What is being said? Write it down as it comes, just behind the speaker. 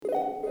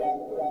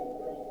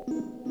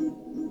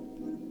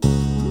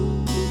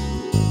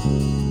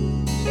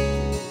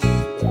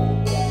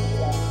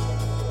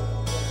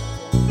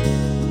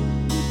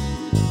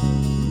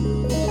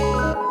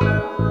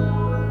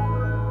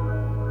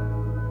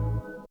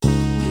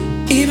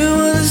Even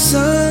when the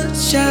sun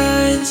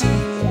shines,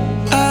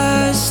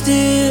 I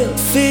still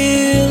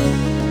feel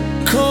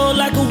cold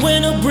like a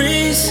winter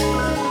breeze.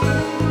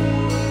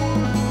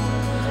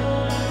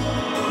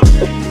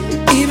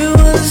 Even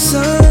when the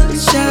sun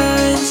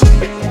shines,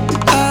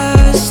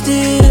 I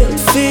still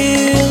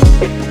feel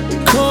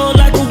cold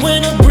like a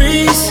winter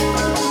breeze.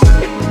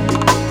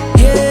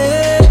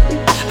 Yeah,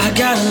 I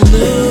gotta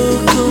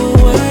look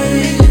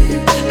away,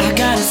 I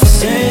gotta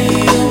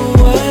stay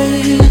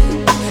away.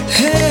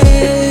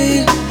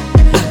 Hey,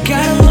 I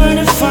gotta learn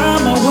to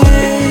find my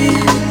way.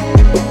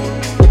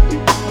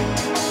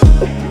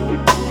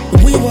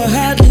 We were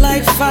hot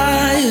like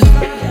fire,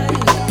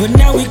 but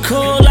now we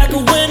cold like a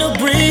winter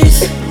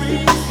breeze.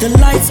 The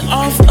lights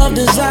off of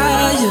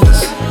desires,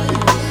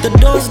 the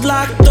doors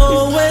locked,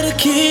 throw away the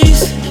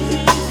keys.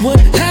 What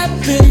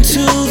happened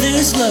to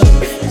this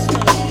love?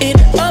 It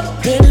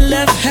up and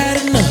left,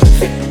 had enough.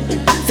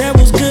 There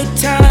was good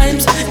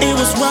times, it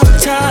was rough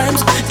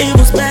times, it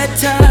was bad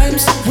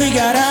times. We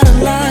got out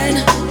of line,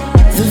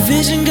 the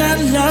vision got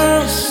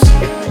lost.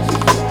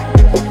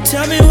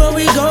 Tell me where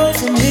we go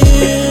from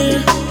here.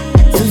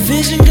 The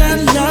vision got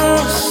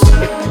lost,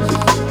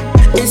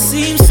 it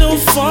seems so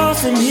far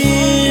from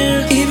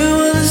here. Even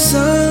when the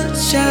sun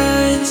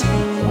shines,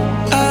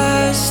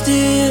 I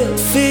still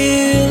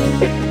feel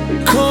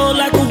cold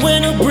like a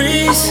winter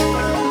breeze.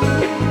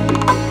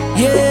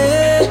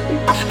 Yeah,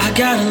 I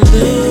gotta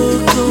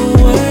look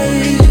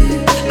away,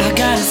 I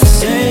gotta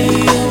stay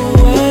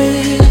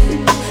away.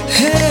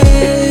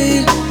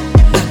 Hey,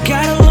 I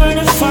gotta learn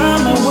to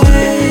find my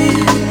way.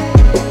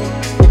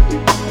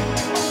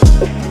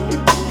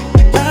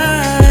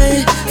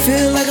 I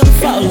feel like I'm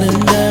falling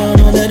down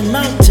on that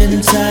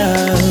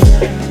mountaintop.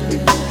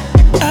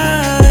 I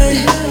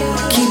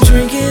keep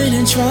drinking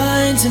and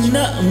trying to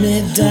numb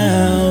it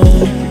down.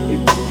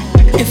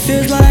 It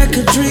feels like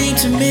a dream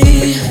to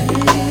me,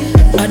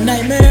 a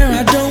nightmare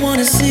I don't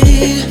wanna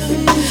see.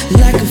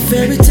 Like a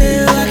fairy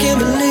tale I can't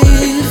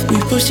believe. We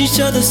pushed each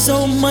other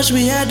so much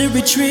we had to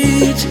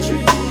retreat.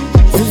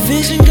 The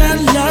vision got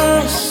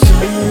lost.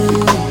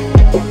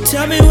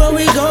 Tell me where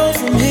we go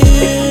from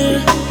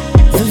here.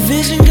 The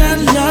vision got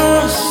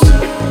lost,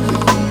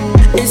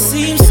 it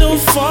seems so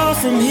far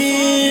from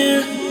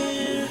here.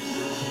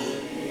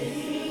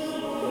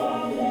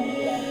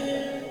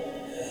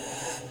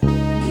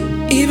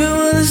 Even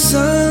when the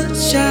sun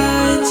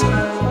shines,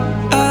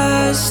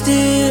 I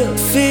still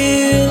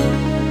feel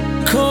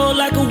cold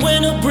like a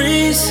winter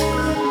breeze.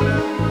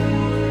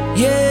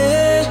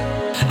 Yeah,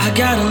 I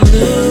gotta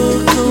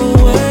look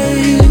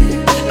away,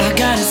 I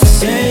gotta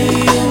stay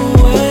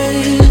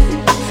away.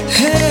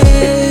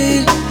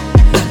 Hey,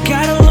 I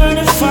gotta learn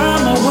to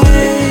find my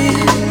way.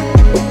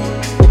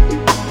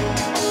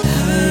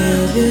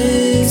 I've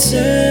been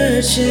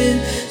searching,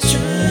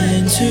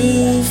 trying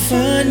to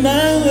find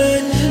my way.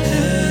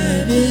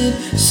 I've been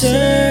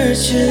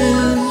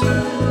searching.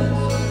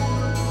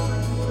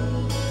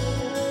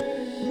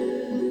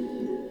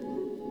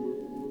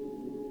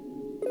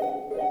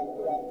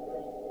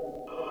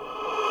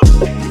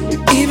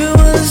 Even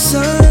when the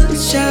sun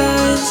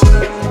shines,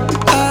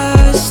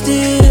 I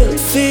still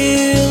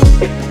feel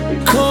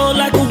cold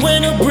like a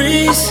winter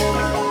breeze.